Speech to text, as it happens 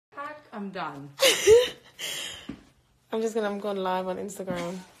I'm done. I'm going live on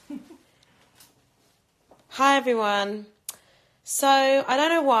Instagram. Hi, everyone. So, I don't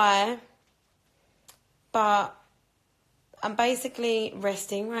know why, but I'm basically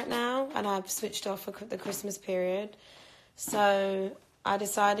resting right now, and I've switched off for the Christmas period. So, I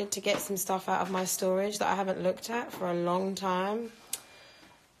decided to get some stuff out of my storage that I haven't looked at for a long time.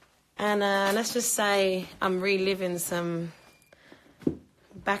 And let's just say I'm reliving some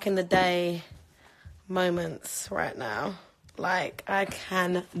back in the day moments right now. Like, I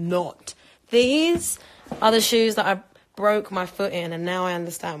cannot. These are the shoes that I broke my foot in, and now I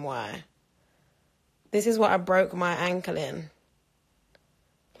understand why. This is what I broke my ankle in.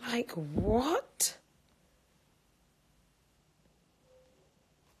 Like, what?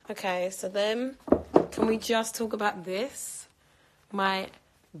 Okay, so then, can we just talk about this? My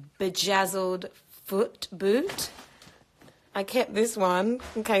bejazzled foot boot. I kept this one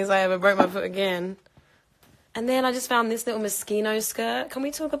in case I ever broke my foot again. And then I just found this little Moschino skirt. Can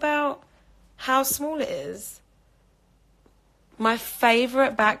we talk about how small it is? My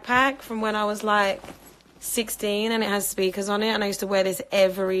favourite backpack from when I was like 16, and it has speakers on it, and I used to wear this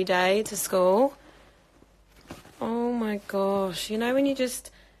every day to school. Oh my gosh. You know when you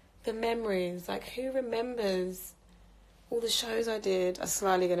just... The memories. Like, who remembers all the shows I did? I'm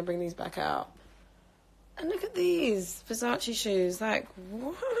slowly going to bring these back out. And look at these Versace shoes. Like,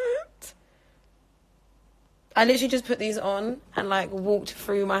 what? I literally just put these on and, like, walked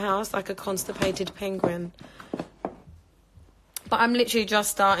through my house like a constipated penguin. But I'm literally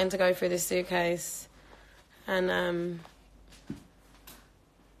just starting to go through this suitcase. And,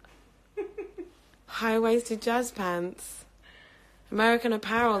 high-waisted jazz pants. American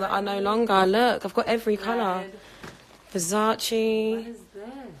Apparel that I no longer... Look, I've got every colour. Versace. What is this?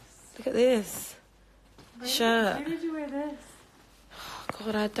 Look at this. Shirt. Where did you wear this? Oh,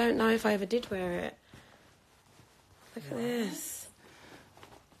 God, I don't know if I ever did wear it. Look at this.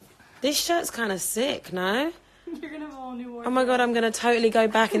 This shirt's kind of sick, no? You're going to have a whole new wardrobe. Oh, my God, I'm going to totally go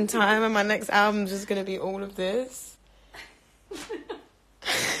back in time and my next album's just going to be all of this.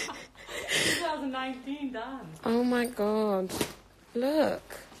 2019 done. Oh, my God. Look.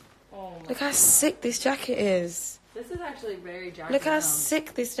 Oh my Look how sick this jacket is. This is actually very jacket. Look how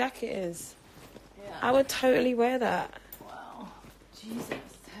sick this jacket is. Yeah. I would totally wear that. Wow. Jesus,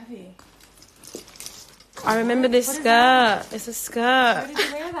 it's heavy. I remember this What is skirt. that? It's a Where skirt. did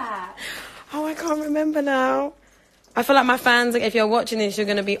you wear that? Oh, I can't remember now. I feel like my fans, like, if you're watching this, you're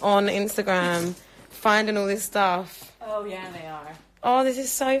going to be on Instagram finding all this stuff. Oh, yeah, they are. Oh, this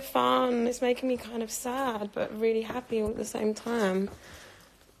is so fun. It's making me kind of sad, but really happy all at the same time.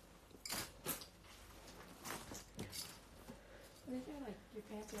 These are like your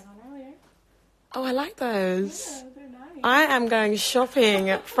pants you had on earlier. Oh, I like those. Yeah, they're nice. I am going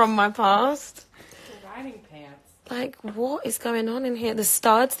shopping from my past. They're riding pants. Like, what is going on in here? The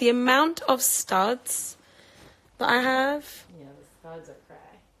studs, the amount of studs that I have. Yeah, the studs are cray.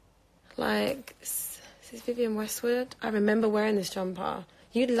 Like, is this Vivienne Westwood? I remember wearing this jumper.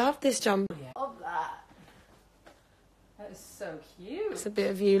 You love this jumper. Yeah. Love that. That is so cute. It's a bit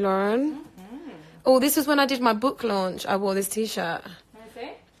of you, Lauren. Mm-hmm. Oh, this was when I did my book launch. I wore this t-shirt. Can I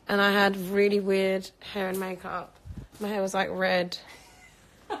see? And I had really weird hair and makeup. My hair was like red.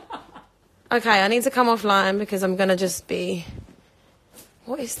 Okay, I need to come offline because I'm going to just be...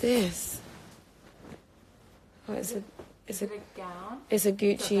 What is this? Oh, it's a gown? It's a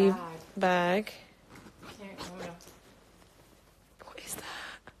Gucci It's a bag. Here, oh, no. What is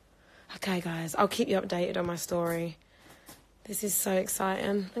that? Okay, guys, I'll keep you updated on my story. This is so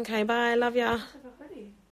exciting. Okay, bye. Love ya. It's like a hoodie.